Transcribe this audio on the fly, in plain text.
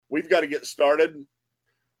we've got to get started.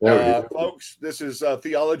 Folks, this is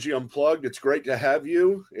Theology Unplugged. It's great to have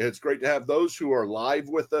you. It's great to have those who are live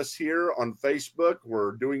with us here on Facebook.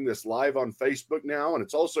 We're doing this live on Facebook now, and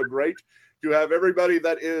it's also great to have everybody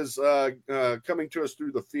that is coming to us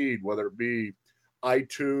through the feed, whether it be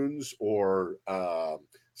iTunes or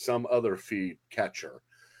some other feed catcher.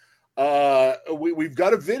 We've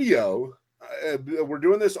got a video. We're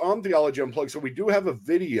doing this on Theology Unplugged, so we do have a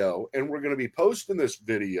video, and we're going to be posting this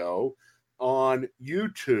video on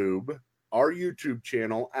YouTube, our YouTube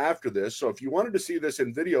channel after this. So if you wanted to see this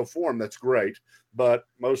in video form, that's great. But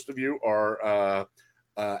most of you are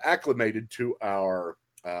acclimated to our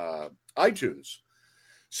iTunes.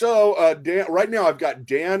 So Dan, right now I've got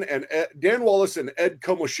Dan Wallace and Ed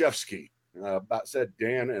Komoshevsky. About said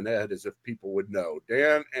Dan and Ed as if people would know.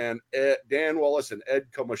 Dan Wallace and Ed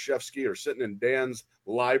Komoshevsky are sitting in Dan's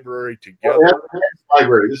library together. Ed's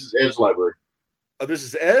library. This is Ed's library. Oh, this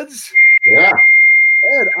is Ed's? Yeah.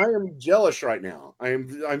 Ed, I am jealous right now.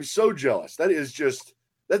 I'm so jealous.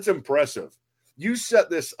 That's impressive. You set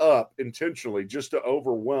this up intentionally just to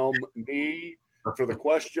overwhelm me for the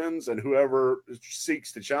questions and whoever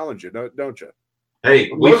seeks to challenge you, don't you?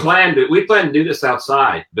 Hey, we planned to do this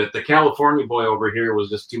outside, but the California boy over here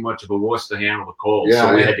was just too much of a wuss to handle the cold,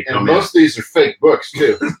 so we had to come in. Most of these are fake books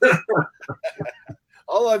too.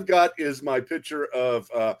 All I've got is my picture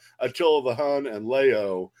of Attila the Hun and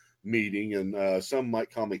Leo meeting, and some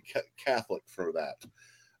might call me Catholic for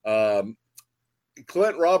that.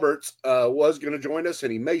 Clint Roberts was going to join us,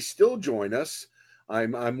 and he may still join us.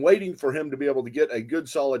 I'm waiting for him to be able to get a good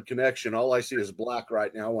solid connection. All I see is black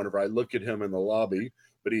right now whenever I look at him in the lobby,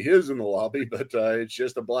 but he is in the lobby, but it's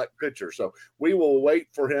just a black picture. So we will wait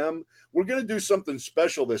for him. We're going to do something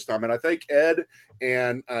special this time, and I thank Ed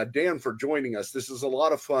and Dan for joining us. This is a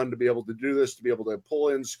lot of fun to be able to do this, to be able to pull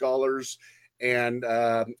in scholars and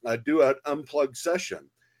do an unplugged session.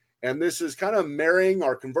 And this is kind of marrying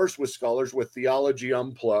our Converse with Scholars with Theology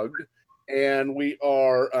Unplugged. And we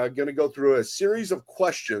are going to go through a series of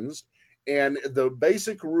questions. And the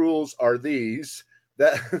basic rules are these.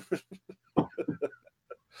 That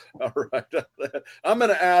all right. I'm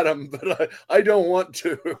going to add them, but I don't want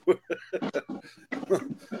to.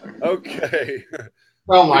 Okay.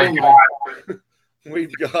 Oh, my God.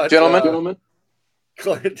 We've got... Gentlemen.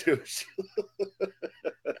 Clint.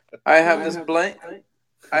 I have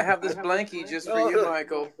this blankie just for you,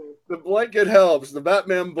 Michael. The blanket helps. The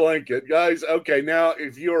Batman blanket, guys. Okay, now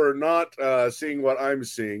if you are not seeing what I'm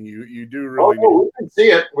seeing, you do really. We can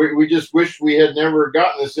see it. We just wish we had never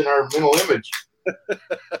gotten this in our mental image.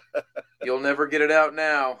 You'll never get it out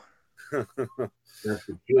now. All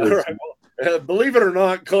right. Well, believe it or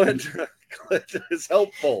not, Clint is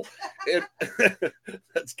helpful.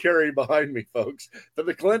 That's Carrie behind me, folks. But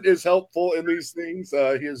the Clint is helpful in these things.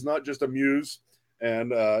 He is not just a muse,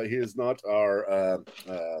 and he is not our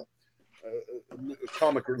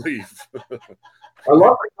comic relief. I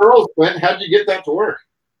love the girls, Clint. How'd you get that to work?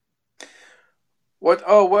 What?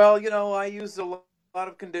 Oh, well, I use a lot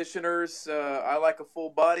of conditioners. I like a full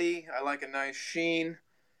body. I like a nice sheen.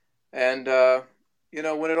 And,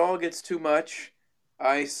 when it all gets too much,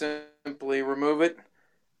 I simply remove it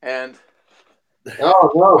and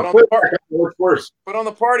what's worse? Put on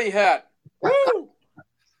the party hat. Woo! All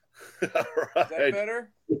right. Is that better?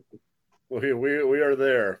 We are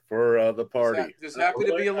there for the party. Just happy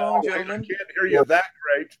to be along, gentlemen. I can't hear you that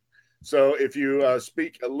great. So if you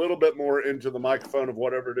speak a little bit more into the microphone of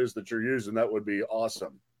whatever it is that you're using, that would be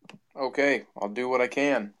awesome. Okay, I'll do what I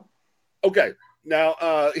can. Okay. Now,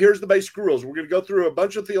 here's the basic rules. We're going to go through a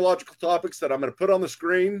bunch of theological topics that I'm going to put on the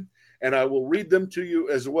screen, and I will read them to you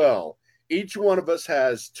as well. Each one of us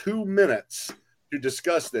has 2 minutes to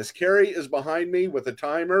discuss this. Carrie is behind me with a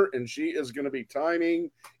timer, and she is going to be timing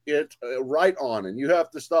it right on, and you have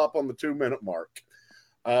to stop on the 2-minute mark.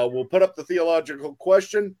 We'll put up the theological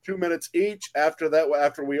question, 2 minutes each. After that,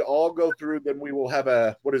 after we all go through, then we will have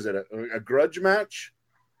a grudge match?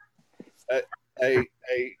 The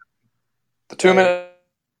 2 minute.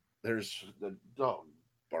 There's the dog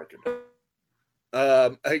barking.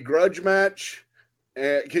 A grudge match.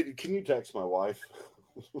 Can you text my wife?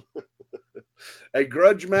 A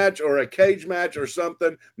grudge match or a cage match or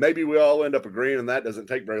something. Maybe we all end up agreeing, and that doesn't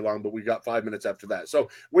take very long, but we got 5 minutes after that. So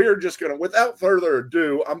we are just going to, without further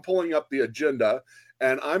ado, I'm pulling up the agenda,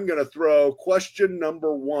 and I'm going to throw question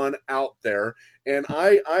number 1 out there. And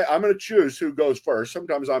I'm going to choose who goes first.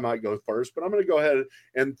 Sometimes I might go first, but I'm going to go ahead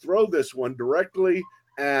and throw this one directly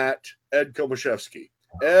at Ed Komoshevsky.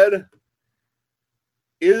 Ed,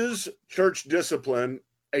 is church discipline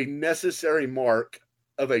a necessary mark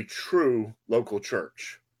of a true local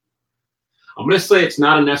church? I'm going to say it's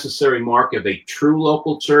not a necessary mark of a true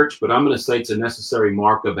local church, but I'm going to say it's a necessary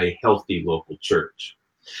mark of a healthy local church.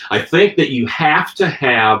 I think that you have to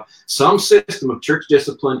have some system of church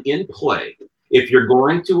discipline in play if you're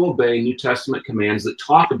going to obey New Testament commands that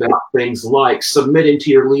talk about things like submitting to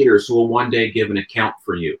your leaders who will one day give an account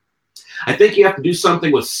for you. I think you have to do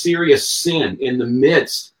something with serious sin in the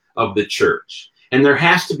midst of the church. And there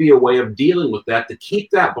has to be a way of dealing with that to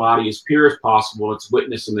keep that body as pure as possible and its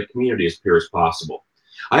witness in the community as pure as possible.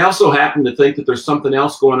 I also happen to think that there's something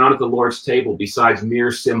else going on at the Lord's table besides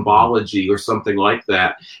mere symbology or something like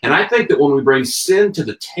that. And I think that when we bring sin to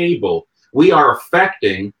the table, we are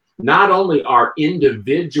affecting not only our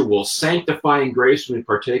individual sanctifying grace when we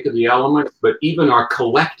partake of the elements, but even our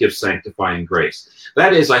collective sanctifying grace.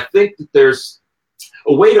 That is, I think that there's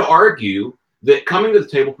a way to argue that coming to the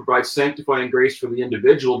table provides sanctifying grace for the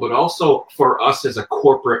individual, but also for us as a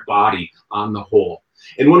corporate body on the whole.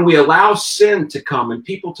 And when we allow sin to come and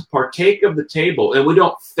people to partake of the table, and we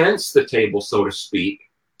don't fence the table, so to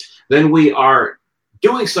speak, then we are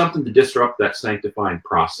doing something to disrupt that sanctifying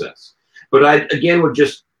process. But I, again, would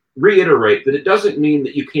just reiterate that it doesn't mean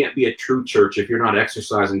that you can't be a true church if you're not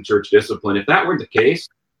exercising church discipline. If that were the case,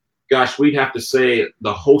 gosh, we'd have to say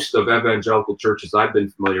the host of evangelical churches I've been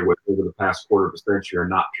familiar with over the past quarter of a century are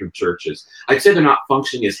not true churches. I'd say they're not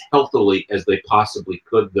functioning as healthily as they possibly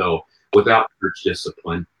could, though, without church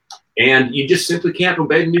discipline. And you just simply can't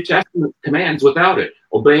obey the New Testament commands without it.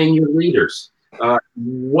 Obeying your leaders.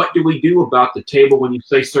 What do we do about the table when you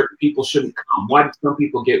say certain people shouldn't come? Why do some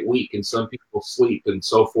people get weak and some people sleep and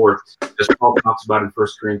so forth, as Paul talks about in 1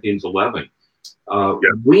 Corinthians 11?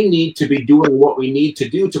 We need to be doing what we need to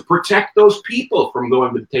do to protect those people from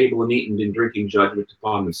going to the table and eating and drinking judgment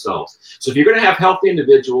upon themselves. So if you're going to have healthy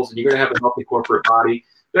individuals and you're going to have a healthy corporate body,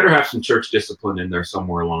 better have some church discipline in there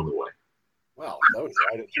somewhere along the way. Wow, that was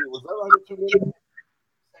right at 2. Was that right at 2 minutes?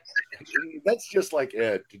 That's just like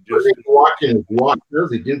Ed. To just watching his watch. How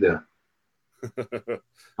does he do that?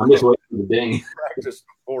 I'm just waiting for the ding. Practice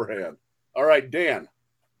beforehand. All right, Dan.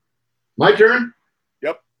 My turn?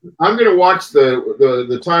 Yep. I'm going to watch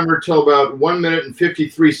the timer till about 1 minute and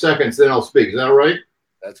 53 seconds, then I'll speak. Is that all right?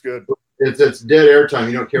 That's good. It's dead air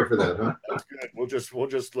time. You don't care for that, huh? That's good. We'll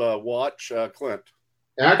just watch Clint.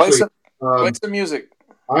 Actually, play some music.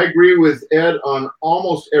 I agree with Ed on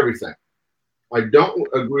almost everything. I don't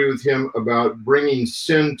agree with him about bringing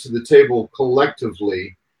sin to the table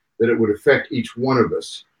collectively, that it would affect each one of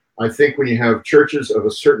us. I think when you have churches of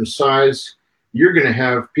a certain size, you're going to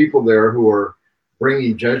have people there who are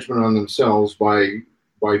bringing judgment on themselves by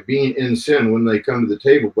being in sin when they come to the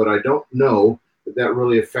table. But I don't know that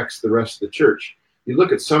really affects the rest of the church. You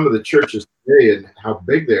look at some of the churches today and how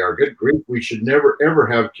big they are. Good grief, we should never, ever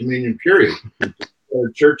have communion, period.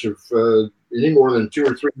 A church of any more than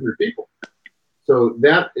 200 or 300 people. So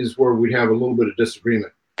that is where we have a little bit of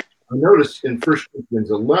disagreement. I noticed in 1 Corinthians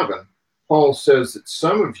 11, Paul says that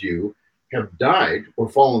some of you have died or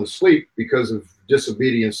fallen asleep because of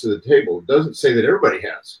disobedience to the table. It doesn't say that everybody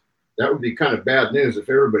has. That would be kind of bad news if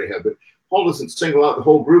everybody had. But Paul doesn't single out the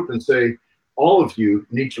whole group and say, all of you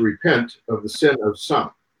need to repent of the sin of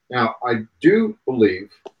some. Now, I do believe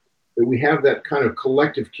that we have that kind of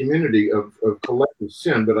collective community of collective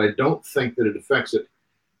sin, but I don't think that it affects it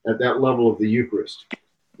at that level of the Eucharist.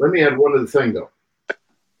 Let me add one other thing, though.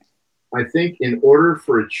 I think in order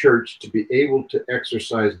for a church to be able to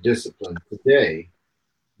exercise discipline today,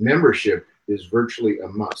 membership is virtually a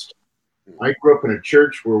must. I grew up in a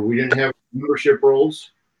church where we didn't have membership rolls,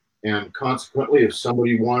 and consequently, if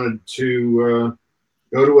somebody wanted to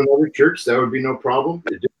go to another church, that would be no problem.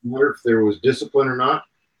 It didn't matter if there was discipline or not.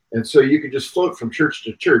 And so you could just float from church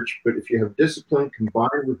to church, but if you have discipline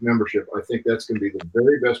combined with membership, I think that's going to be the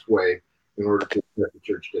very best way in order to get the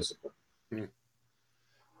church discipline.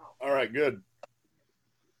 All right, good.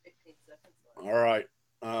 All right.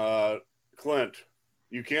 Clint,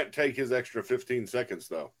 you can't take his extra 15 seconds,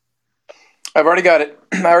 though. I've already got it.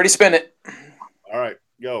 I already spent it. All right,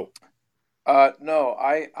 go. No,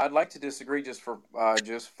 I'd like to disagree just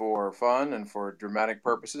for fun and for dramatic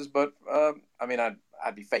purposes, but I mean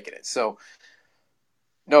I'd be faking it. So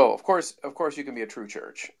no, of course you can be a true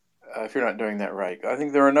church if you're not doing that right. I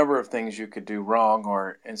think there are a number of things you could do wrong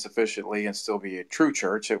or insufficiently and still be a true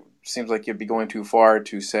church. It seems like you'd be going too far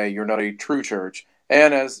to say you're not a true church.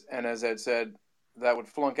 And as Ed said, that would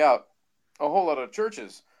flunk out a whole lot of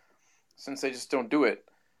churches since they just don't do it.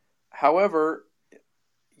 However,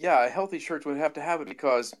 yeah, a healthy church would have to have it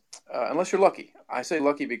because unless you're lucky. I say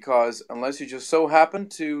lucky because unless you just so happen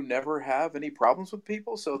to never have any problems with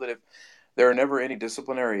people, so that if there are never any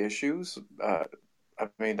disciplinary issues, I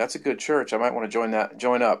mean, that's a good church. I might want to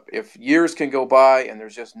join up. If years can go by and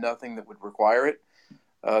there's just nothing that would require it,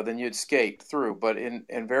 then you'd skate through. But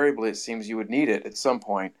invariably, it seems you would need it at some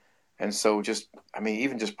point. And so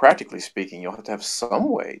even just practically speaking, you'll have to have some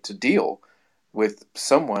way to deal with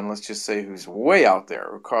someone, let's just say, who's way out there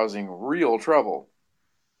or causing real trouble.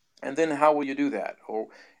 And then how will you do that? Or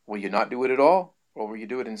will you not do it at all? Or will you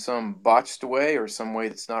do it in some botched way or some way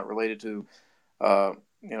that's not related to,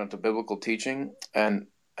 to biblical teaching? And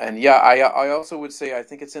yeah, I also would say I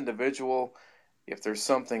think it's individual. If there's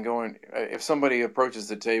something going, if somebody approaches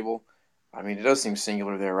the table, I mean, it does seem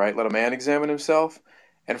singular there, right? Let a man examine himself.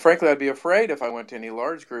 And frankly, I'd be afraid if I went to any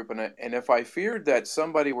large group and if I feared that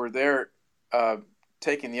somebody were there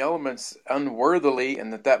taking the elements unworthily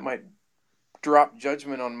and that might drop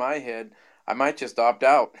judgment on my head, I might just opt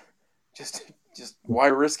out. Just why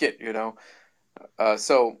risk it,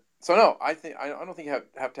 So no, I don't think you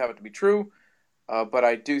have to have it to be true, but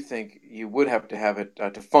I do think you would have to have it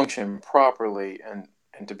to function properly and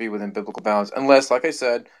to be within biblical bounds. Unless, like I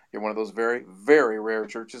said, you're one of those very, very rare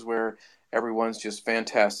churches where everyone's just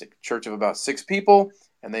fantastic. Church of about 6 people,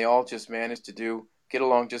 and they all just manage to get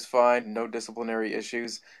along just fine, no disciplinary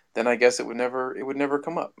issues. Then I guess it would never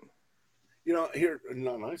come up.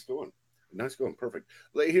 Nice going, perfect.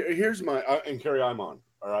 Here's my and Carrie, I'm on.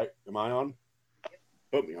 All right, am I on?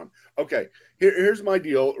 Put me on. Okay, here's my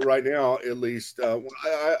deal right now. At least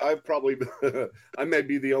I've probably I may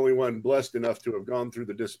be the only one blessed enough to have gone through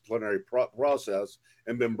the disciplinary process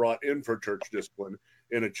and been brought in for church discipline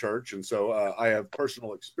in a church, and so I have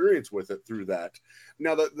personal experience with it through that.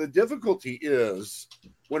 Now, the difficulty is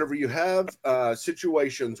whenever you have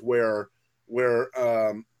situations where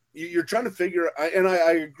you're trying to figure, and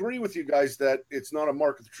I agree with you guys that it's not a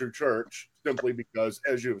mark of the true church, simply because,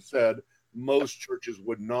 as you have said, most churches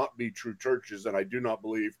would not be true churches, and I do not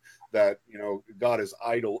believe that God is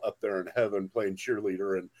idle up there in heaven playing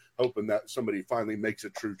cheerleader and hoping that somebody finally makes a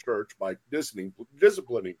true church by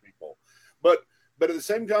disciplining people. But at the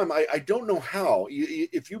same time, I don't know how.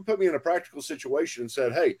 If you put me in a practical situation and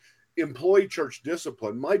said, hey, employ church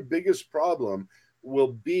discipline, my biggest problem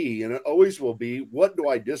will be, and it always will be, what do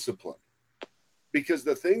I discipline? Because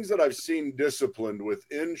the things that I've seen disciplined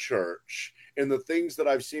within church and the things that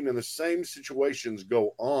I've seen in the same situations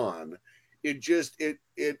go on,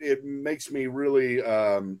 it makes me really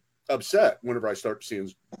upset whenever I start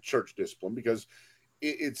seeing church discipline, because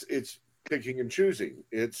it's picking and choosing.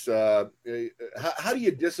 It's how do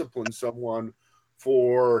you discipline someone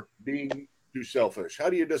for being too selfish? How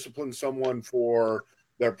do you discipline someone for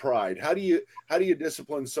their pride? How do you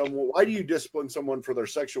discipline someone? Why do you discipline someone for their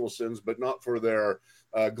sexual sins but not for their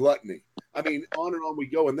gluttony? I mean, on and on we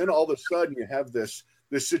go, and then all of a sudden you have this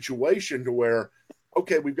situation to where,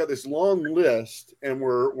 okay, we've got this long list, and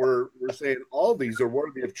we're saying all these are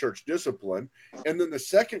worthy of church discipline, and then the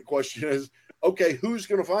second question is, okay, who's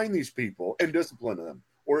going to find these people and discipline them?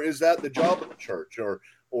 Or is that the job of the church? Or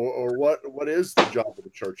what is the job of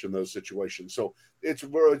the church in those situations? So it's a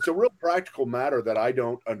real practical matter that I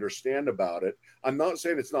don't understand about it. I'm not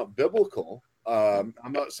saying it's not biblical. I'm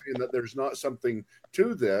not saying that there's not something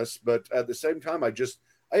to this, but at the same time, I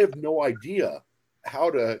have no idea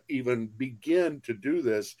how to even begin to do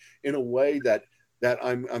this in a way that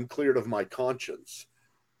I'm cleared of my conscience.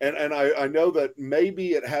 And I know that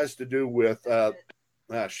maybe it has to do with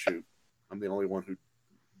shoot, I'm the only one who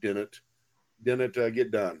didn't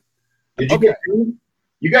get done. Did you get done?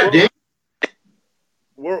 You got done?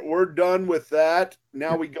 We're done with that.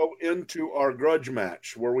 Now we go into our grudge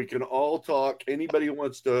match where we can all talk. Anybody who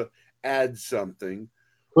wants to add something.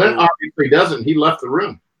 Clint obviously doesn't. He left the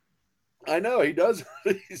room. I know he does.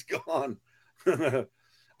 He's gone. I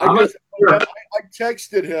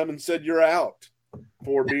texted him and said, "You're out,"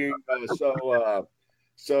 for being so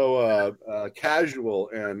casual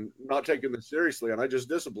and not taking this seriously, and I just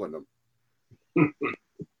disciplined him.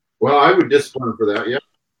 Well, I would discipline him for that, yeah.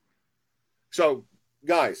 So,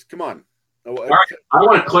 guys, come on. All right. I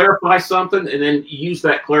want to clarify something and then use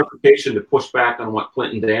that clarification to push back on what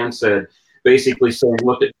Clint and Dan said, basically saying,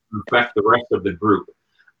 look, it can affect the rest of the group.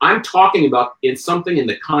 I'm talking about something in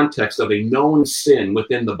the context of a known sin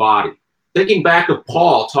within the body. Thinking back of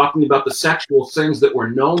Paul talking about the sexual sins that were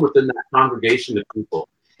known within that congregation of people.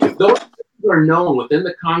 If those things are known within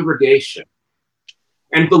the congregation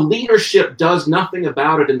and the leadership does nothing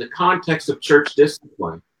about it in the context of church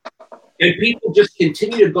discipline, and people just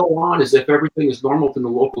continue to go on as if everything is normal in the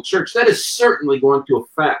local church, that is certainly going to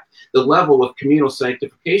affect the level of communal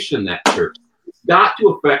sanctification in that church. It's got to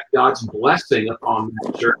affect God's blessing upon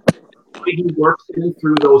that church. He works in and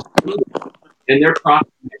through those leaders and their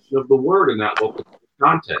proclamation of the word in that local church.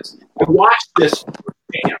 context. I watched this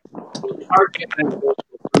firsthand. It's hard to get an anecdotal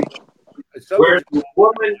preaching. Where the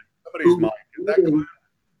woman somebody's mic.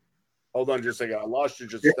 Hold on just a second. I lost you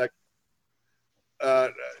just a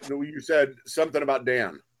second. You said something about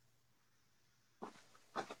Dan.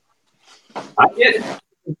 I did.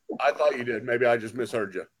 I thought you did. Maybe I just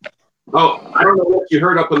misheard you. Oh, I don't know what you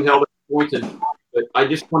heard up until that point, but I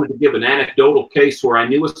just wanted to give an anecdotal case where I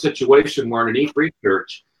knew a situation where in an E3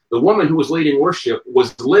 church, the woman who was leading worship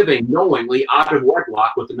was living knowingly out of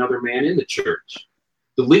wedlock with another man in the church.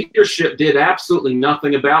 The leadership did absolutely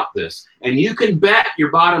nothing about this. And you can bet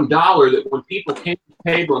your bottom dollar that when people came to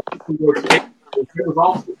the table, there was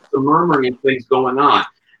also some murmuring and things going on.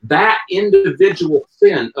 That individual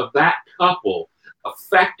sin of that couple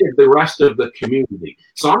affected the rest of the community.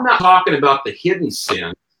 So I'm not talking about the hidden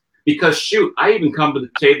sin, because shoot, I even come to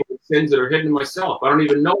the table with sins that are hidden myself. I don't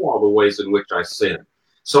even know all the ways in which I sin.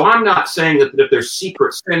 So I'm not saying that if there's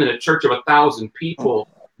secret sin in a church of 1,000 people,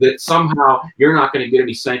 that somehow you're not going to get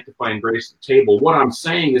any sanctifying grace at the table. What I'm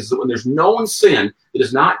saying is that when there's known sin that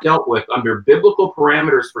is not dealt with under biblical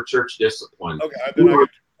parameters for church discipline. Okay, I got 2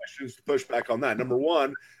 questions to push back on that. Number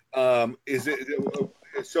one, is it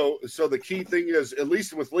so the key thing is, at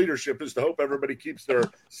least with leadership, is to hope everybody keeps their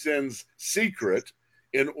sins secret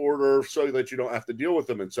in order so that you don't have to deal with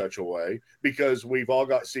them in such a way, because we've all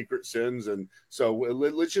got secret sins. And so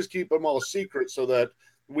let's just keep them all secret so that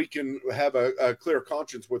we can have a clear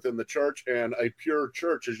conscience within the church and a pure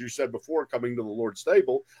church, as you said before, coming to the Lord's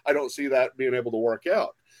table. I don't see that being able to work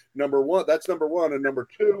out. That's number one. And number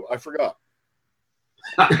two, I forgot.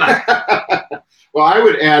 Well, I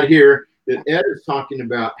would add here that Ed is talking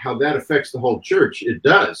about how that affects the whole church. It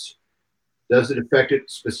does. Does it affect it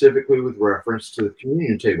specifically with reference to the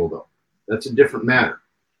communion table, though? That's a different matter.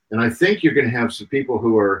 And I think you're going to have some people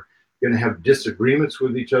who are going to have disagreements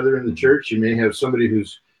with each other in the church. You may have somebody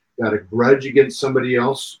who's got a grudge against somebody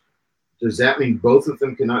else. Does that mean both of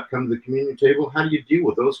them cannot come to the communion table? How do you deal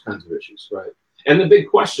with those kinds of issues? Right. And the big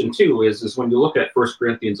question, too, is when you look at 1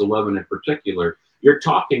 Corinthians 11 in particular, you're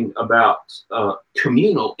talking about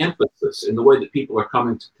communal emphasis in the way that people are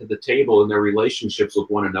coming to the table in their relationships with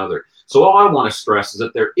one another. So all I want to stress is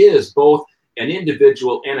that there is both an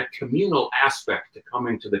individual and a communal aspect to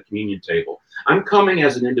coming to the communion table. I'm coming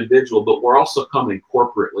as an individual, but we're also coming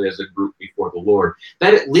corporately as a group before the Lord.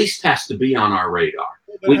 That at least has to be on our radar.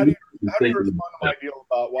 Well, how do you respond to my deal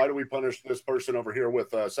about why do we punish this person over here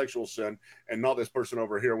with sexual sin and not this person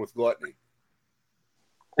over here with gluttony?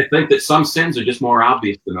 I think that some sins are just more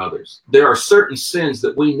obvious than others. There are certain sins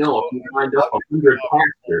that we know if we lined up 100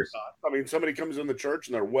 pastors. I mean, somebody comes in the church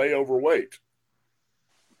and they're way overweight.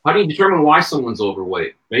 How do you determine why someone's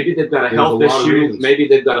overweight? Maybe they've got a health issue. Maybe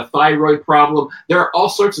they've got a thyroid problem. There are all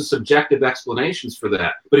sorts of subjective explanations for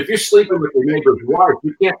that. But if you're sleeping with your neighbor's wife,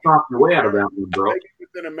 you can't talk your way out of that one, bro.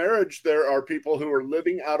 Within a marriage, there are people who are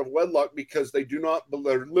living out of wedlock because they're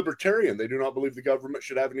libertarian. They do not believe the government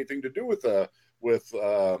should have anything to do with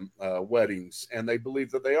weddings, and they believe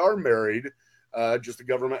that they are married. Just the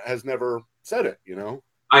government has never said it. You know,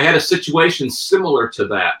 I had a situation similar to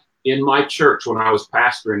that in my church when I was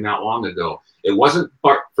pastoring not long ago. It wasn't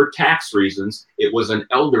for tax reasons. It was an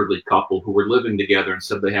elderly couple who were living together and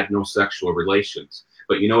said they had no sexual relations.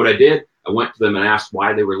 But you know what I did? I went to them and asked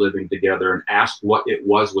why they were living together and asked what it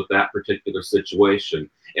was with that particular situation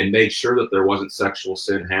and made sure that there wasn't sexual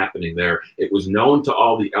sin happening there. It was known to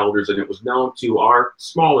all the elders and it was known to our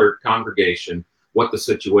smaller congregation what the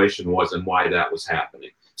situation was and why that was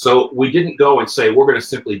happening. So we didn't go and say, we're going to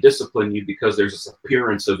simply discipline you because there's this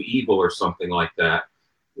appearance of evil or something like that.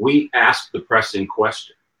 We asked the pressing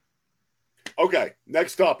question. Okay,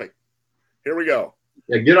 next topic. Here we go.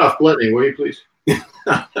 Yeah, get off gluttony, will you please?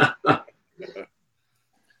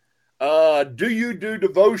 Do you do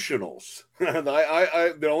devotionals?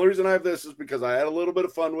 The only reason I have this is because I had a little bit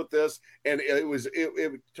of fun with this, and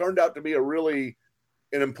it turned out to be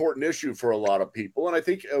an important issue for a lot of people. And I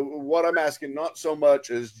think what I'm asking not so much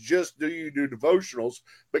is just do you do devotionals,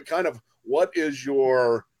 but kind of what is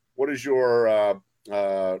your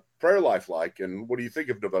prayer life like, and what do you think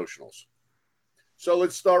of devotionals? So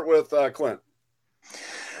let's start with Clint.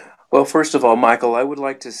 Well, first of all, Michael, I would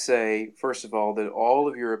like to say, first of all, that all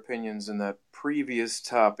of your opinions in that previous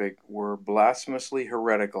topic were blasphemously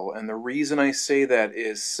heretical. And the reason I say that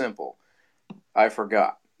is simple. I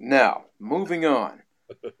forgot. Now, moving on.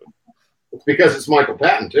 It's because it's Michael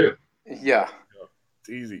Patton, too. Yeah. It's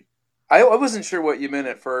easy. I wasn't sure what you meant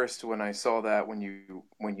at first when I saw that, when you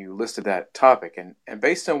listed that topic. And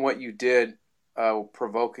based on what you did,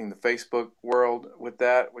 provoking the Facebook world with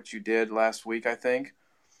that, what you did last week, I think,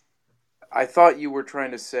 I thought you were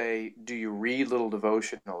trying to say, do you read little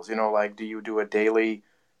devotionals? You know, like, do you do a daily?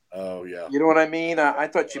 Oh yeah. You know what I mean? I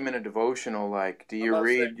thought you meant a devotional. Like, do you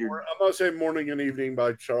read your? I'm gonna say Morning and Evening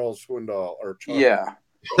by Charles Swindoll or Charles. Yeah,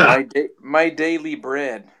 my daily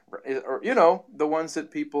bread, or you know, the ones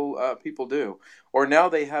that people do, or now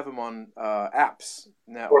they have them on apps.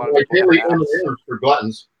 Now a lot of people daily have apps. M&Ms for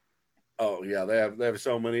gluttons. Oh yeah, they have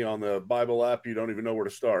so many on the Bible app you don't even know where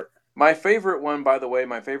to start. My favorite one, by the way,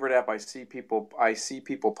 my favorite app. I see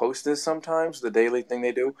people post this sometimes. The daily thing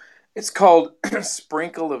they do. It's called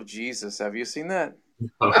Sprinkle of Jesus. Have you seen that?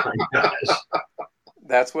 Oh my gosh.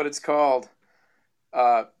 That's what it's called.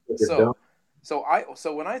 So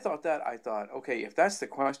when I thought that, I thought, okay, if that's the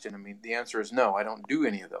question, I mean, the answer is no. I don't do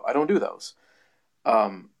any of those. I don't do those.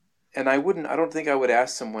 And I don't think I would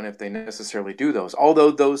ask someone if they necessarily do those.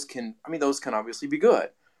 Although those can obviously be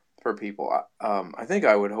good for people. I think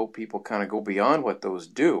I would hope people kind of go beyond what those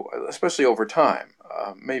do, especially over time.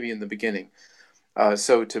 Maybe in the beginning.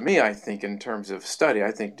 So to me, I think in terms of study,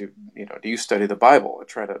 I think do you study the Bible? I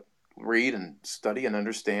try to read and study and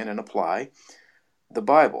understand and apply the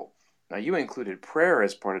Bible. Now, you included prayer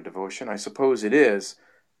as part of devotion. I suppose it is.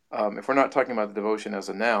 If we're not talking about the devotion as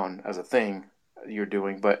a noun, as a thing you're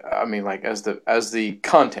doing, but I mean, like as the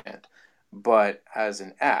content, but as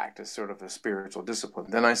an act, as sort of a spiritual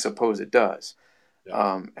discipline, then I suppose it does.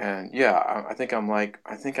 Yeah. And yeah, I think I'm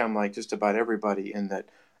like just about everybody in that.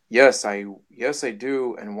 Yes, I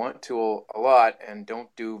do and want to a lot and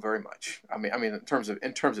don't do very much. I mean, in terms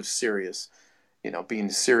of serious, being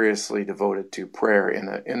seriously devoted to prayer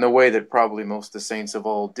in the way that probably most of the saints of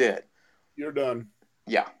old did. You're done.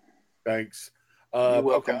 Yeah. Thanks. You're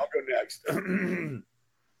welcome. Okay, I'll go next.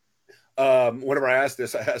 Whenever I asked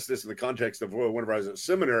this in the context of whenever I was at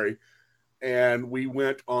seminary, and we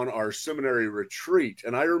went on our seminary retreat,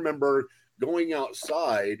 and I remember going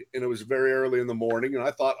outside, and it was very early in the morning, and I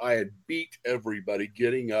thought I had beat everybody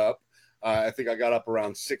getting up. I think I got up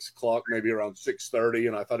around 6 o'clock, maybe around 6:30,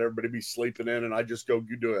 and I thought everybody would be sleeping in, and I just go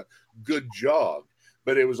do a good jog.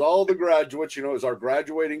 But it was all the graduates, it was our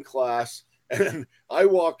graduating class, and I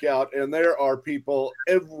walk out, and there are people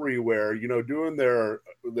everywhere, doing their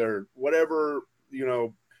whatever,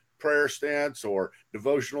 prayer stance or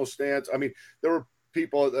devotional stance. I mean, there were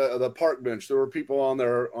people at the park bench. There were people on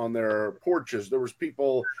their porches. There was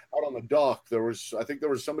people out on the dock. I think there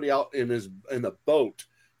was somebody out in the boat,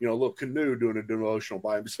 a little canoe doing a devotional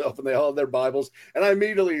by himself, and they all had their Bibles. And I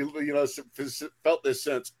immediately, felt this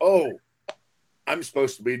sense, oh, I'm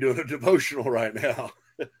supposed to be doing a devotional right now.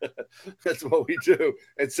 That's what we do.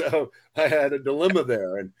 And so I had a dilemma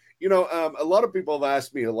there. And, a lot of people have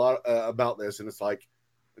asked me a lot about this, and it's like,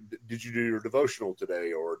 did you do your devotional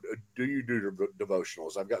today, or do you do your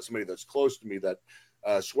devotionals? I've got somebody that's close to me that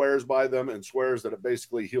swears by them and swears that it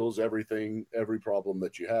basically heals every problem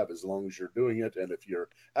that you have as long as you're doing it. And if you're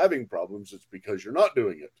having problems, it's because you're not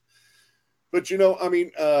doing it. But,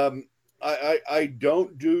 I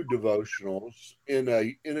don't do devotionals in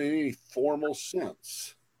any formal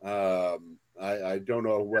sense. I don't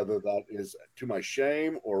know whether that is to my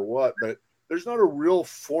shame or what, but there's not a real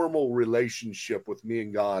formal relationship with me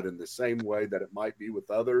and God in the same way that it might be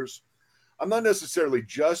with others. I'm not necessarily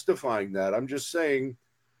justifying that. I'm just saying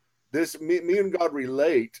this. Me and God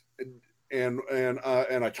relate, and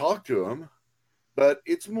I talk to Him, but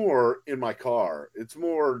it's more in my car. It's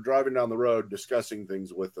more driving down the road, discussing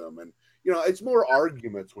things with Him, and it's more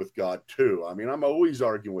arguments with God too. I mean, I'm always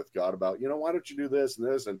arguing with God about why don't you do this and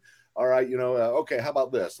this, and all right, okay, how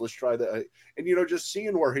about this? Let's try that. And, just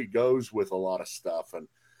seeing where He goes with a lot of stuff, and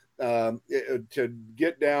to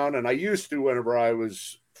get down. And I used to, whenever I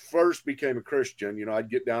first became a Christian, I'd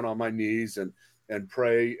get down on my knees and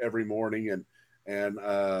pray every morning. And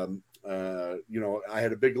I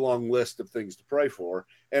had a big, long list of things to pray for.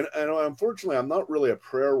 And unfortunately, I'm not really a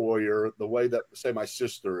prayer warrior the way that, say, my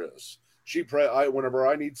sister is. Whenever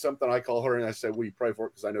I need something, I call her and I say, will you pray for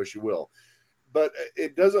it? Because I know she will. But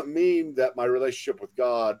it doesn't mean that my relationship with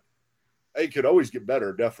God, it could always get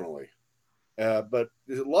better, definitely. But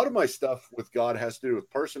a lot of my stuff with God has to do with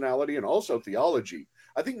personality and also theology.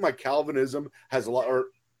 I think my Calvinism has a lot.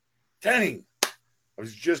 Dang, I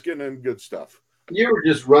was just getting in good stuff. You were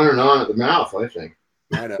just running on at the mouth, I think.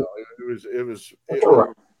 I know it was.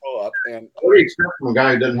 Up and what do you expect from a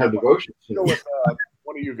guy who doesn't have devotions?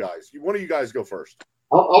 One of you guys go first.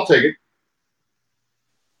 I'll take it.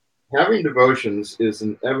 Having devotions is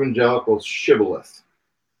an evangelical shibboleth.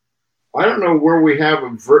 I don't know where we have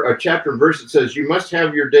a chapter and verse that says you must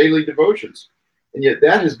have your daily devotions. And yet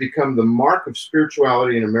that has become the mark of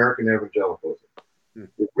spirituality in American evangelicalism.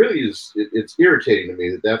 It really is, it's irritating to me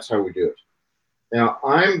that that's how we do it. Now,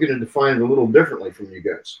 I'm going to define it a little differently from you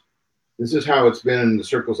guys. This is how it's been in the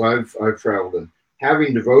circles I've traveled in.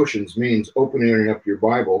 Having devotions means opening up your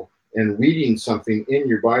Bible and reading something in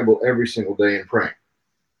your Bible every single day and praying.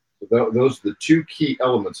 So those are the two key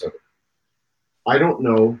elements of it. I don't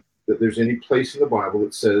know that there's any place in the Bible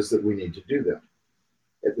that says that we need to do that.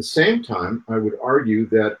 At the same time, I would argue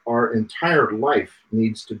that our entire life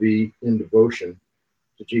needs to be in devotion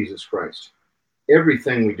to Jesus Christ.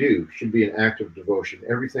 Everything we do should be an act of devotion.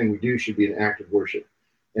 Everything we do should be an act of worship.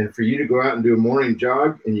 And for you to go out and do a morning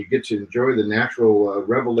jog and you get to enjoy the natural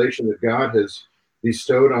revelation that God has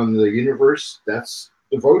bestowed on the universe, that's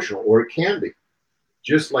devotional, or it can be.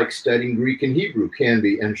 Just like studying Greek and Hebrew can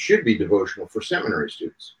be and should be devotional for seminary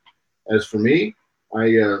students. As for me,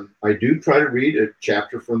 I do try to read a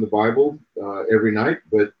chapter from the Bible every night,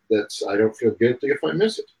 but I don't feel guilty if I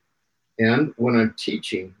miss it. And when I'm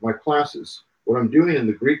teaching my classes, what I'm doing in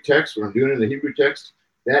the Greek text, what I'm doing in the Hebrew text,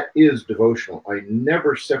 that is devotional. I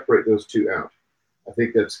never separate those two out. I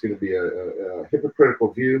think that's going to be a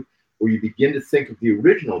hypocritical view where you begin to think of the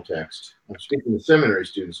original text. I'm speaking to seminary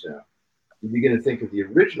students now. You begin to think of the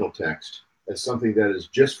original text as something that is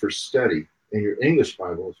just for study, and your English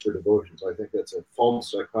Bible is for devotions. I think that's a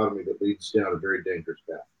false dichotomy that leads down a very dangerous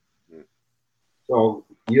path. So I'll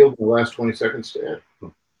yield the last 20 seconds to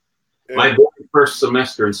Ed. My very first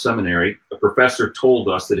semester in seminary, a professor told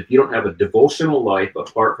us that if you don't have a devotional life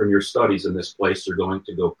apart from your studies in this place, you're going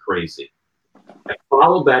to go crazy. I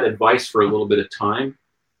followed that advice for a little bit of time,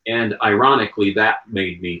 and ironically, that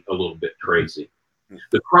made me a little bit crazy.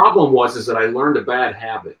 The problem is that I learned a bad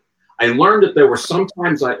habit. I learned that there were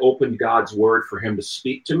sometimes I opened God's word for him to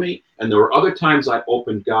speak to me, and there were other times I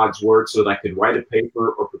opened God's word so that I could write a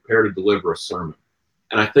paper or prepare to deliver a sermon.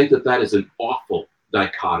 And I think that that is an awful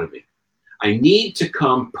dichotomy. I need to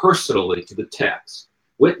come personally to the text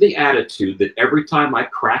with the attitude that every time I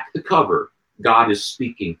crack the cover, God is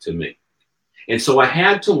speaking to me. And so I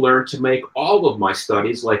had to learn to make all of my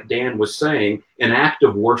studies, like Dan was saying, an act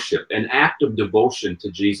of worship, an act of devotion to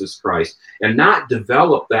Jesus Christ, and not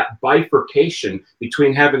develop that bifurcation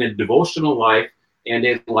between having a devotional life and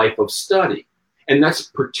a life of study. And that's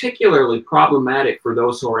particularly problematic for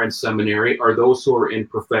those who are in seminary or those who are in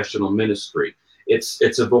professional ministry.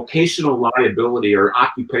 It's a vocational liability or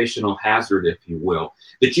occupational hazard, if you will,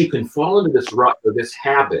 that you can fall into this rut or this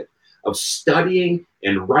habit of studying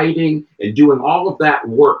and writing and doing all of that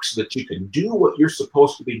work so that you can do what you're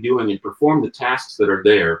supposed to be doing and perform the tasks that are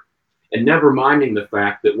there, and never minding the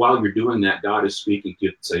fact that while you're doing that, God is speaking to you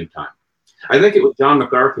at the same time. I think it was John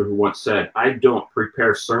MacArthur who once said, I don't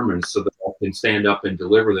prepare sermons so that I can stand up and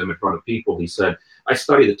deliver them in front of people. He said, I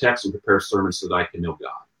study the text and prepare sermons so that I can know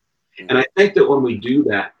God. And I think that when we do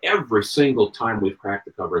that, every single time we've cracked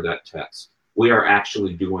the cover of that text, we are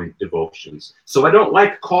actually doing devotions. So I don't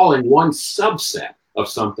like calling one subset of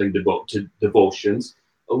something to devotions,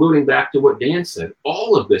 alluding back to what Dan said.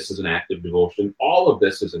 All of this is an act of devotion. All of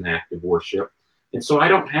this is an act of worship. And so I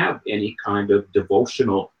don't have any kind of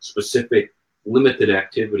devotional, specific, limited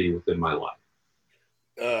activity within my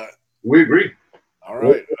life. We agree. All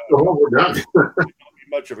right. We're done.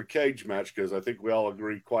 Much of a cage match because I think we all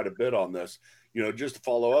agree quite a bit on this. Just to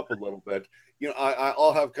follow up a little bit,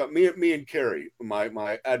 I'll have me and Carrie, my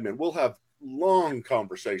admin, we'll have long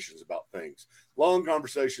conversations about things, long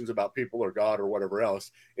conversations about people or God or whatever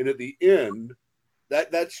else, and at the end,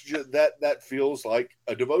 that's just that feels like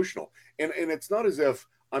a devotional, and it's not as if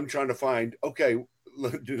I'm trying to find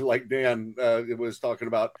like Dan was talking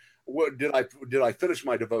about. What did I finish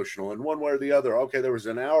my devotional in one way or the other? Okay, there was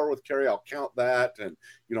an hour with Carrie. I'll count that, and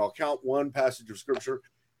I'll count one passage of scripture.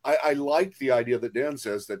 I like the idea that Dan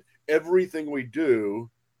says that everything we do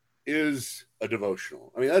is a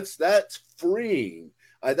devotional. I mean, that's freeing.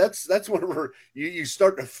 That's whenever you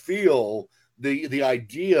start to feel the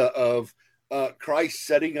idea of Christ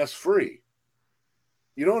setting us free.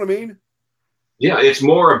 You know what I mean? Yeah, it's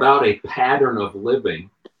more about a pattern of living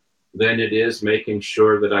than it is making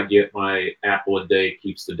sure that I get my apple a day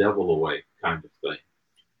keeps the devil away kind of thing.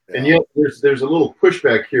 And yet there's a little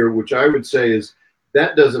pushback here, which I would say is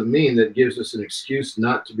that doesn't mean that gives us an excuse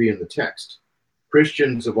not to be in the text.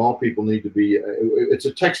 Christians of all people need to be, it's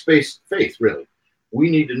a text-based faith, really. We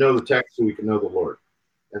need to know the text so we can know the Lord.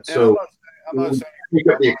 And so I'm not saying pick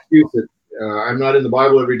up the excuse that I'm not in the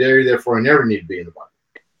Bible every day, therefore I never need to be in the Bible.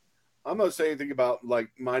 I'm not saying anything about like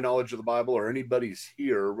my knowledge of the Bible or anybody's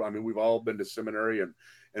here. I mean, we've all been to seminary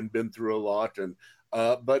and been through a lot. And,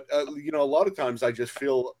 but a lot of times I just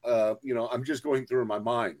feel, I'm just going through in my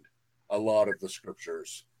mind a lot of the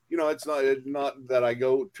scriptures. It's not that I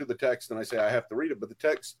go to the text and I say I have to read it, but the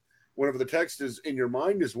text whenever the text is in your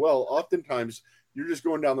mind as well, oftentimes you're just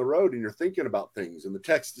going down the road and you're thinking about things and the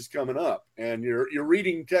text is coming up and you're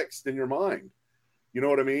reading text in your mind. You know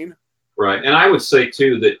what I mean? Right. And I would say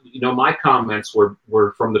too that, my comments were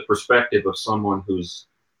from the perspective of someone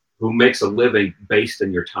who makes a living based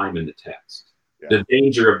on your time in the text. Yeah. The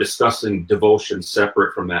danger of discussing devotion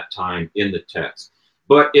separate from that time in the text.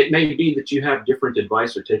 But it may be that you have different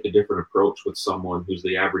advice or take a different approach with someone who's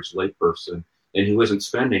the average layperson and who isn't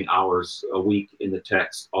spending hours a week in the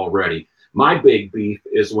text already. My big beef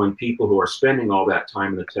is when people who are spending all that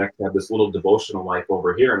time in the text have this little devotional life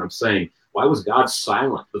over here. And I'm saying, why was God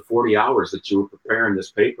silent the 40 hours that you were preparing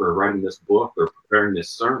this paper or writing this book or preparing this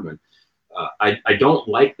sermon? I don't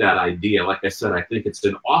like that idea. Like I said, I think it's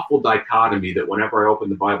an awful dichotomy that whenever I open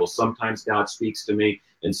the Bible, sometimes God speaks to me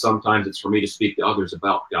and sometimes it's for me to speak to others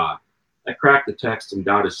about God. I crack the text and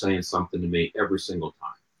God is saying something to me every single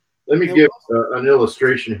time. Let me give an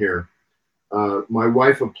illustration here. My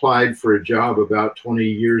wife applied for a job about 20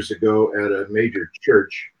 years ago at a major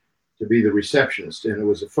church to be the receptionist. And it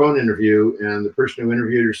was a phone interview. And the person who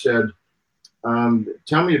interviewed her said,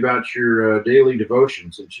 tell me about your daily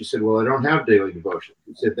devotions. And she said, well, I don't have daily devotions.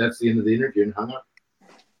 He said, that's the end of the interview, and hung up.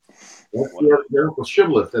 That's the miracle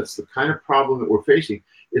shibboleth. That's the kind of problem that we're facing.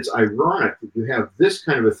 It's ironic that you have this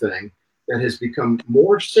kind of a thing that has become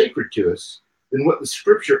more sacred to us than what the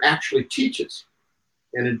scripture actually teaches.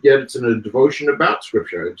 And yet it's in a devotion about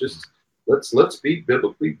scripture. It just, let's be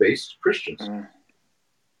biblically based Christians.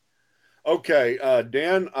 Okay,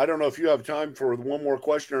 Dan, I don't know if you have time for one more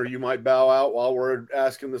question, or you might bow out while we're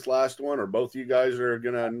asking this last one, or both of you guys are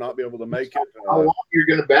going to not be able to make it. How long you're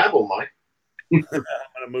going to babble, Mike? I'm going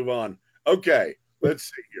to move on. Okay, let's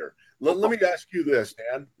see here. Let me ask you this,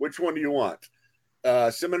 Dan. Which one do you want?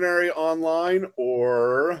 Seminary online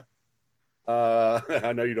or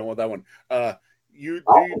I know you don't want that one. Do you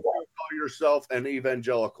call yourself an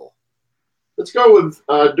evangelical? Let's go with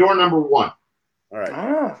door number one. All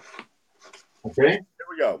right. Okay. Here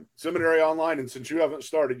we go. Seminary online, and since you haven't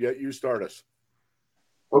started yet, you start us.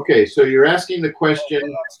 Okay, so you're asking the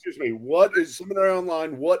question. Excuse me. What is Seminary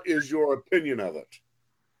online? What is your opinion of it?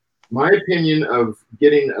 My opinion of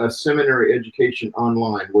getting a seminary education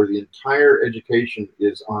online, where the entire education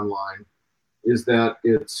is online, is that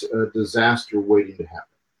it's a disaster waiting to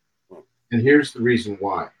happen. And here's the reason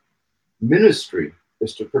why. Ministry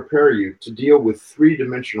is to prepare you to deal with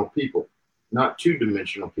three-dimensional people, not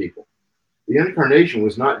two-dimensional people. The incarnation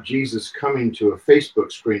was not Jesus coming to a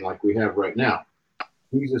Facebook screen like we have right now.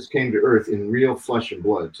 Jesus came to earth in real flesh and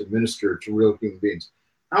blood to minister to real human beings.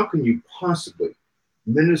 How can you possibly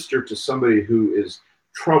minister to somebody who is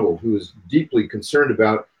troubled, who is deeply concerned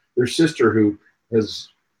about their sister who has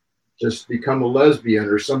just become a lesbian,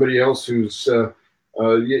 or somebody else who's, I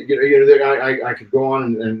could go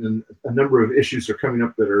on, and a number of issues are coming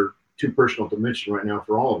up that are too personal to mention right now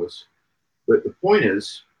for all of us. But the point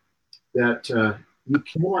is that you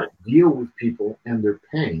cannot deal with people and their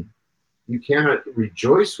pain. You cannot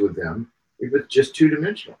rejoice with them if it's just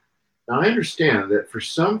two-dimensional. Now, I understand that for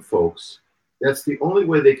some folks, that's the only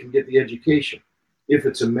way they can get the education. If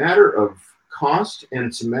it's a matter of cost and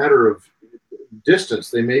it's a matter of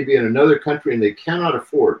distance, they may be in another country and they cannot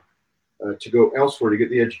afford to go elsewhere to get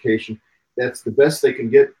the education. That's the best they can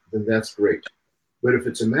get, then that's great. But if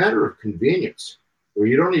it's a matter of convenience, where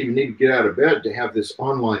you don't even need to get out of bed to have this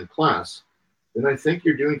online class, then I think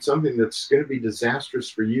you're doing something that's going to be disastrous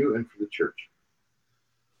for you and for the church.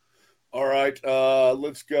 All right,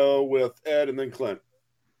 let's go with Ed and then Clint.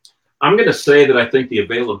 I'm going to say that I think the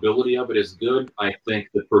availability of it is good. I think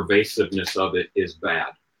the pervasiveness of it is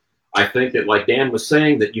bad. I think that, like Dan was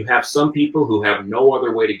saying, that you have some people who have no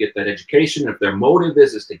other way to get that education. If their motive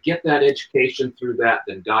is to get that education through that,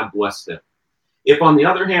 then God bless them. If, on the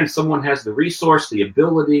other hand, someone has the resource, the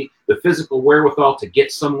ability, the physical wherewithal to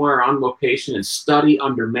get somewhere on location and study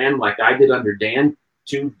under men like I did under Dan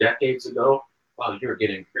 2 decades ago, wow, you're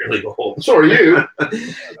getting really old. So are you.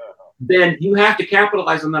 Then you have to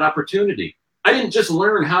capitalize on that opportunity. I didn't just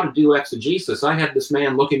learn how to do exegesis. I had this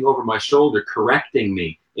man looking over my shoulder, correcting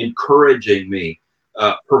me, encouraging me,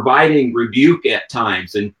 providing rebuke at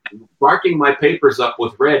times, and marking my papers up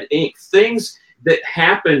with red ink. Things that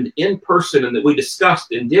happened in person and that we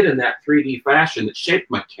discussed and did in that 3D fashion that shaped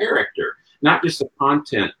my character, not just the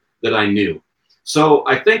content that I knew. So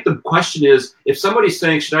I think the question is, if somebody's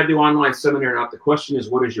saying, should I do online seminary or not? The question is,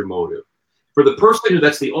 what is your motive? For the person who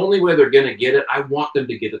that's the only way they're going to get it, I want them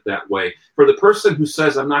to get it that way. For the person who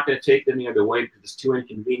says, I'm not going to take it any other way because it's too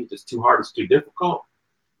inconvenient, it's too hard, it's too difficult,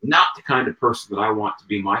 not the kind of person that I want to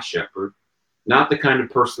be my shepherd, not the kind of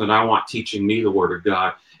person that I want teaching me the word of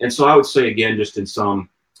God. And so I would say, again, just in some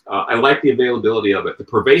I like the availability of it, the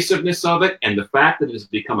pervasiveness of it, and the fact that it has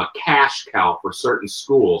become a cash cow for certain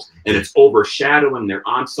schools and it's overshadowing their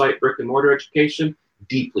on-site brick and mortar education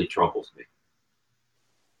deeply troubles me.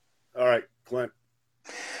 All right, Clint.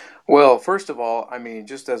 Well, first of all, I mean,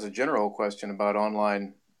 just as a general question about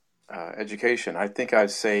online education, I think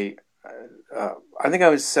I'd say, I think I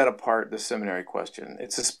would set apart the seminary question.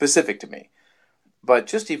 It's specific to me. But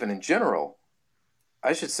just even in general,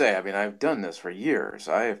 I should say, I mean, I've done this for years.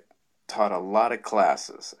 I've taught a lot of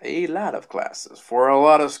classes for a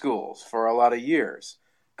lot of schools for a lot of years,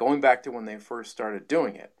 going back to when they first started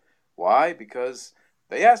doing it. Why? Because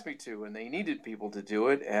they asked me to, and they needed people to do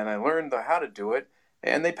it, and I learned how to do it,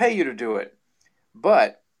 and they pay you to do it.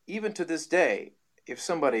 But even to this day, if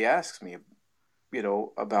somebody asks me, you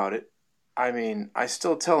know, about it, I mean, I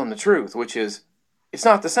still tell them the truth, which is, it's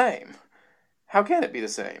not the same. How can it be the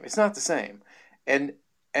same? It's not the same. And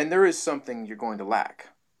there is something you're going to lack.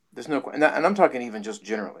 There's no, and I'm talking even just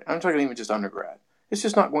generally. I'm talking even just undergrad. It's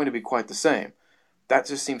just not going to be quite the same. That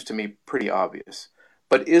just seems to me pretty obvious.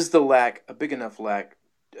 But is the lack a big enough lack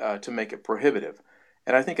to make it prohibitive?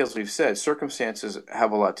 And I think, as we've said, circumstances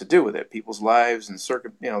have a lot to do with it. People's lives and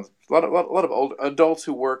a lot of old adults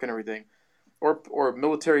who work and everything, or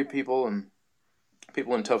military people and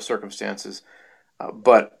people in tough circumstances.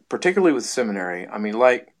 But particularly with seminary, I mean,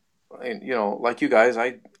 like you guys,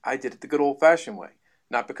 I did it the good old-fashioned way.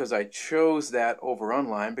 Not because I chose that over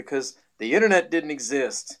online, because the internet didn't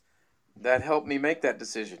exist. That helped me make that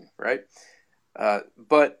decision, right?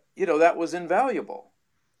 But that was invaluable.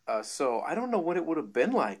 So I don't know what it would have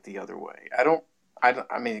been like the other way.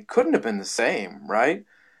 I mean, it couldn't have been the same, right?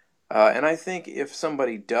 And I think if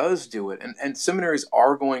somebody does do it, and seminaries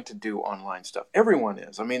are going to do online stuff, everyone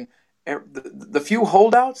is. I mean, the few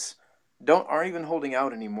holdouts aren't even holding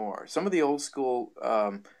out anymore. Some of the old school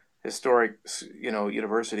historic,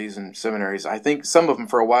 universities and seminaries, I think some of them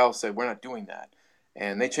for a while said, we're not doing that.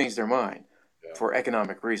 And they changed their mind for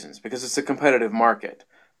economic reasons, because it's a competitive market.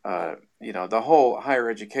 The whole higher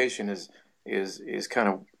education is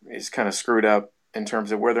kind of screwed up in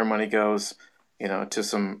terms of where their money goes,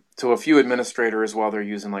 to a few administrators while they're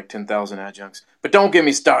using like 10,000 adjuncts. But don't get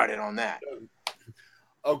me started on that.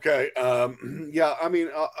 Okay. Yeah, I mean,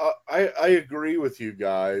 I agree with you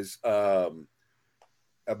guys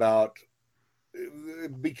about,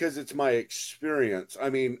 because it's my experience. I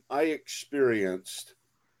mean, I experienced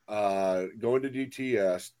going to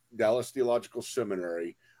DTS, Dallas Theological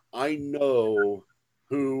Seminary. I know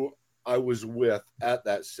who I was with at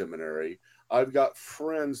that seminary. I've got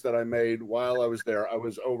friends that I made while I was there. I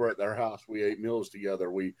was over at their house. We ate meals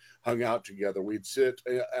together. We hung out together. We'd sit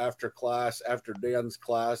after class, after Dan's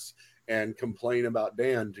class, and complain about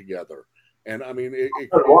Dan together. And I mean,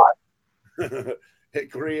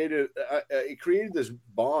 it created this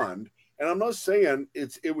bond. And I'm not saying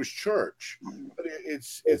it was church, but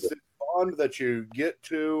it's the bond that you get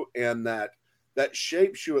to, and that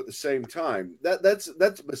shapes you at the same time. That's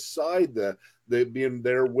beside the being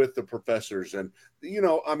there with the professors. And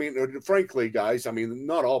I mean, frankly, guys, I mean,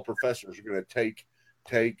 not all professors are going to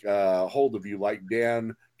take hold of you like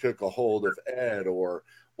Dan took a hold of Ed, or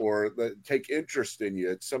take interest in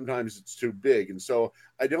you. Sometimes it's too big. And so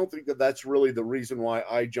I don't think that's really the reason why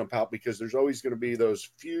I jump out, because there's always going to be those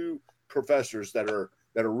few professors that are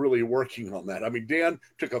really working on that. I mean, Dan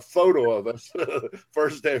took a photo of us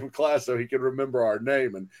first day of class so he could remember our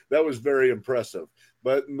name, and that was very impressive.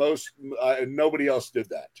 But nobody else did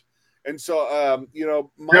that. And so,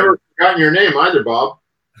 never forgotten your name either, Bob.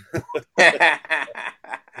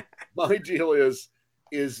 My deal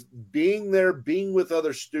is being there, being with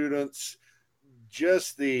other students,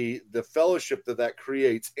 just the fellowship that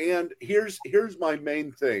creates. And here's my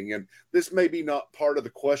main thing, and this may be not part of the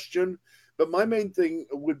question, but my main thing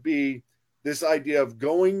would be this idea of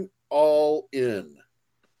going all in.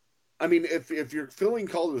 I mean, if you're feeling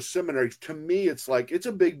called to a seminary, to me, it's like, it's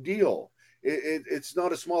a big deal. It's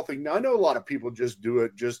not a small thing. Now, I know a lot of people just do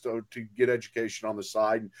it just to get education on the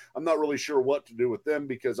side. I'm not really sure what to do with them,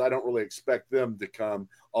 because I don't really expect them to come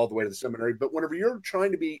all the way to the seminary. But whenever you're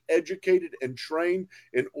trying to be educated and trained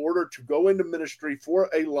in order to go into ministry for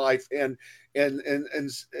a life and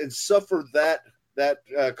suffer that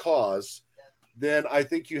cause, then I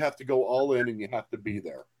think you have to go all in, and you have to be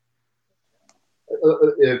there.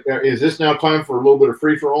 Is this now time for a little bit of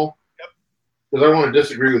free for all? Yep. Because I want to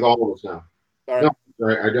disagree with all of us now. All right.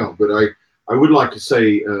 No, I don't. But I would like to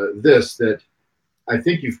say that I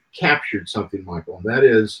think you've captured something, Michael, and that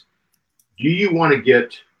is, do you want to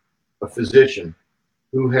get a physician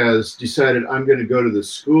who has decided, I'm going to go to the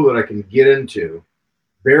school that I can get into,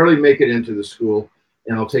 barely make it into the school,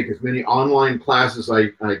 and I'll take as many online classes I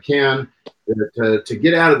can to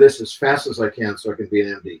get out of this as fast as I can so I can be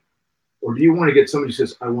an MD? Or do you want to get somebody who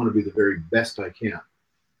says, I want to be the very best I can?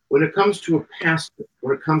 When it comes to a pastor,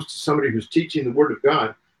 when it comes to somebody who's teaching the Word of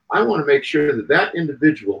God, I want to make sure that that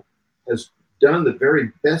individual has done the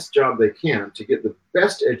very best job they can to get the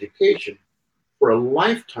best education for a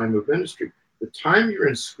lifetime of ministry. The time you're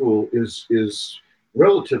in school is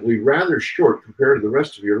relatively rather short compared to the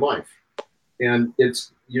rest of your life. And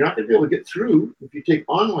you're not going to be able to get through if you take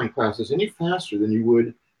online classes any faster than you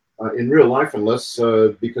would in real life, unless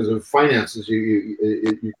because of finances, you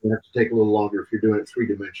have to take a little longer if you're doing it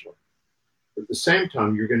three-dimensional. At the same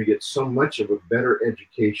time, you're going to get so much of a better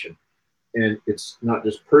education. And it's not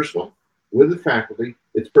just personal with the faculty,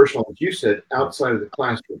 it's personal, as you said, outside of the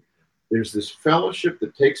classroom. There's this fellowship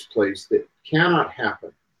that takes place that cannot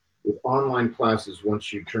happen with online classes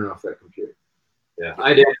once you turn off that computer. Yeah,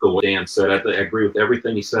 I'd echo what Dan said. I agree with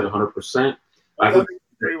everything he said 100%. I would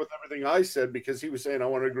agree with everything I said because he was saying I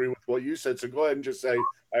want to agree with what you said. So go ahead and just say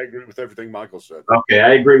I agree with everything Michael said. Okay,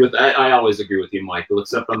 I agree with that. I always agree with you, Michael,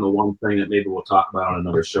 except on the one thing that maybe we'll talk about on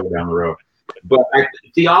another show down the road. But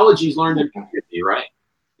theology is learned in community, right?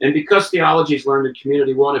 And because theology is learned in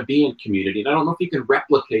community, we want to be in community. And I don't know if you can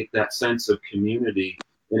replicate that sense of community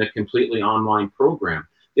in a completely online program.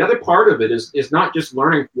 The other part of it is not just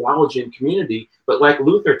learning theology in community, but like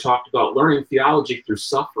Luther talked about, learning theology through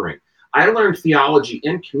suffering. I learned theology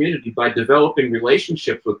in community by developing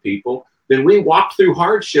relationships with people. Then we walked through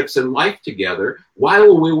hardships in life together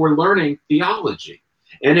while we were learning theology.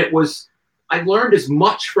 And I learned as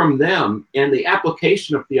much from them and the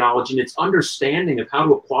application of theology and its understanding of how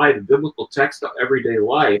to apply the biblical text to everyday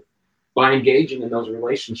life by engaging in those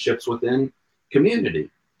relationships within community.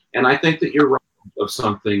 And I think that you're right of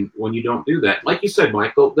something when you don't do that. Like you said,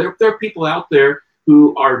 Michael, there are people out there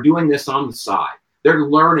who are doing this on the side. They're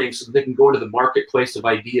learning so that they can go into the marketplace of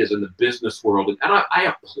ideas in the business world. And I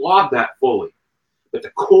applaud that fully. But the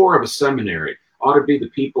core of a seminary ought to be the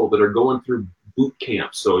people that are going through boot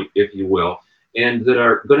camp, so if you will, and that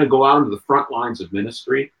are going to go out into the front lines of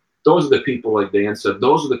ministry. Those are the people, like Dan said,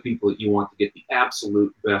 those are the people that you want to get the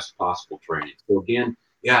absolute best possible training. So again,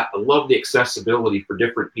 yeah, I love the accessibility for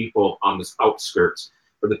different people on this outskirts.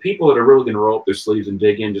 For the people that are really going to roll up their sleeves and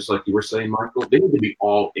dig in, just like you were saying, Michael, they need to be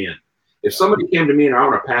all in. If somebody came to me and I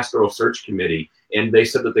on a pastoral search committee and they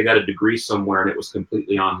said that they got a degree somewhere and it was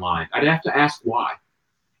completely online, I'd have to ask why.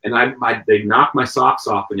 And they'd knock my socks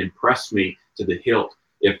off and impress me to the hilt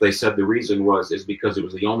if they said the reason is because it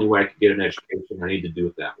was the only way I could get an education. I need to do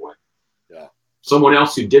it that way. Yeah. Someone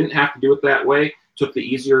else who didn't have to do it that way took the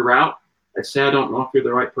easier route. I'd say, I don't know if you're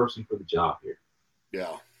the right person for the job here.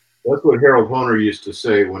 Yeah. That's what Harold Honer used to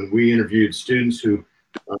say when we interviewed students who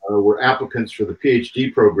were applicants for the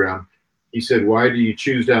PhD program. He said, why do you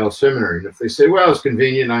choose Dallas Seminary? And if they say, well, it's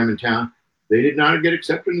convenient, I'm in town, they did not get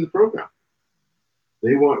accepted into the program.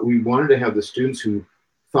 We wanted to have the students who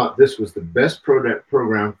thought this was the best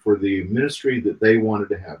program for the ministry that they wanted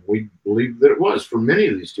to have. We believed that it was for many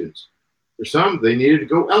of these students. For some, they needed to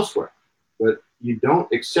go elsewhere. But you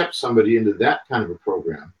don't accept somebody into that kind of a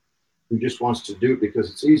program who just wants to do it because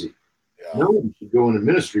it's easy. Yeah. No one should go into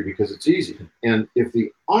ministry because it's easy. And if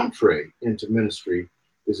the entree into ministry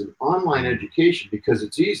is an online education because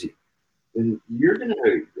it's easy, then you're going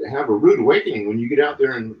to have a rude awakening when you get out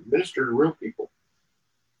there and minister to real people.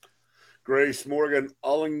 Grace Morgan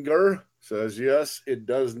Ollinger says, yes, it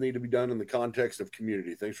does need to be done in the context of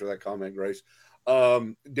community. Thanks for that comment, Grace.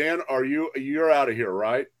 Dan, you're out of here,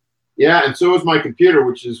 right? Yeah, and so is my computer,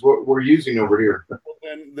 which is what we're using over here. Well,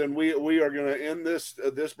 then we are going to end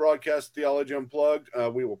this broadcast, Theology Unplugged.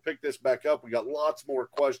 We will pick this back up. We got lots more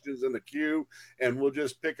questions in the queue, and we'll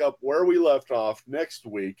just pick up where we left off next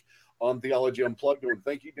week on Theology Unplugged. And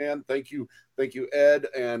thank you, Dan. Thank you, Ed.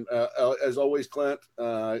 And as always, Clint.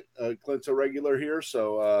 Clint's a regular here,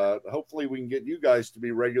 so hopefully we can get you guys to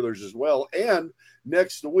be regulars as well. And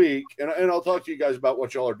next week, and I'll talk to you guys about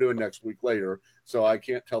what y'all are doing next week later, so I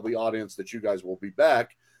can't tell the audience that you guys will be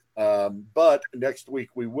back. But next week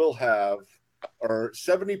we will have our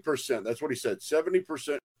 70%. That's what he said, 70%.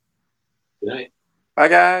 Good night. Bye,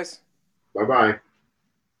 guys. Bye-bye.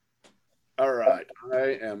 All right.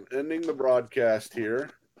 I am ending the broadcast here.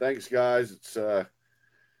 Thanks, guys. It's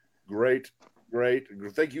great.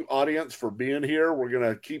 Thank you, audience, for being here. We're going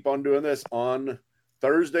to keep on doing this on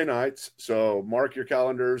Thursday nights. So mark your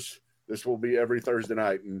calendars. This will be every Thursday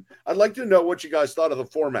night. And I'd like to know what you guys thought of the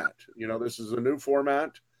format. This is a new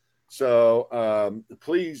format. So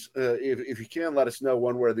please, if you can, let us know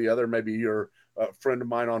one way or the other. Maybe you're a friend of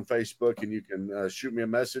mine on Facebook and you can shoot me a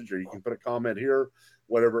message, or you can put a comment here.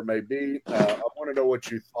 whatever it may be. I want to know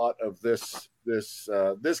what you thought of this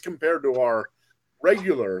compared to our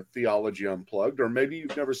regular Theology Unplugged, or maybe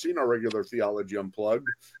you've never seen our regular Theology Unplugged.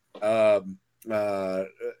 But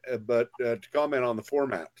to comment on the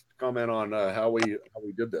format, comment on how we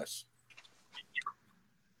did this.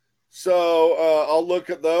 So I'll look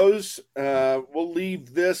at those. We'll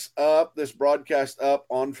leave this broadcast up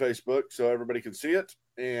on Facebook so everybody can see it.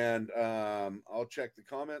 And I'll check the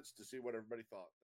comments to see what everybody thought.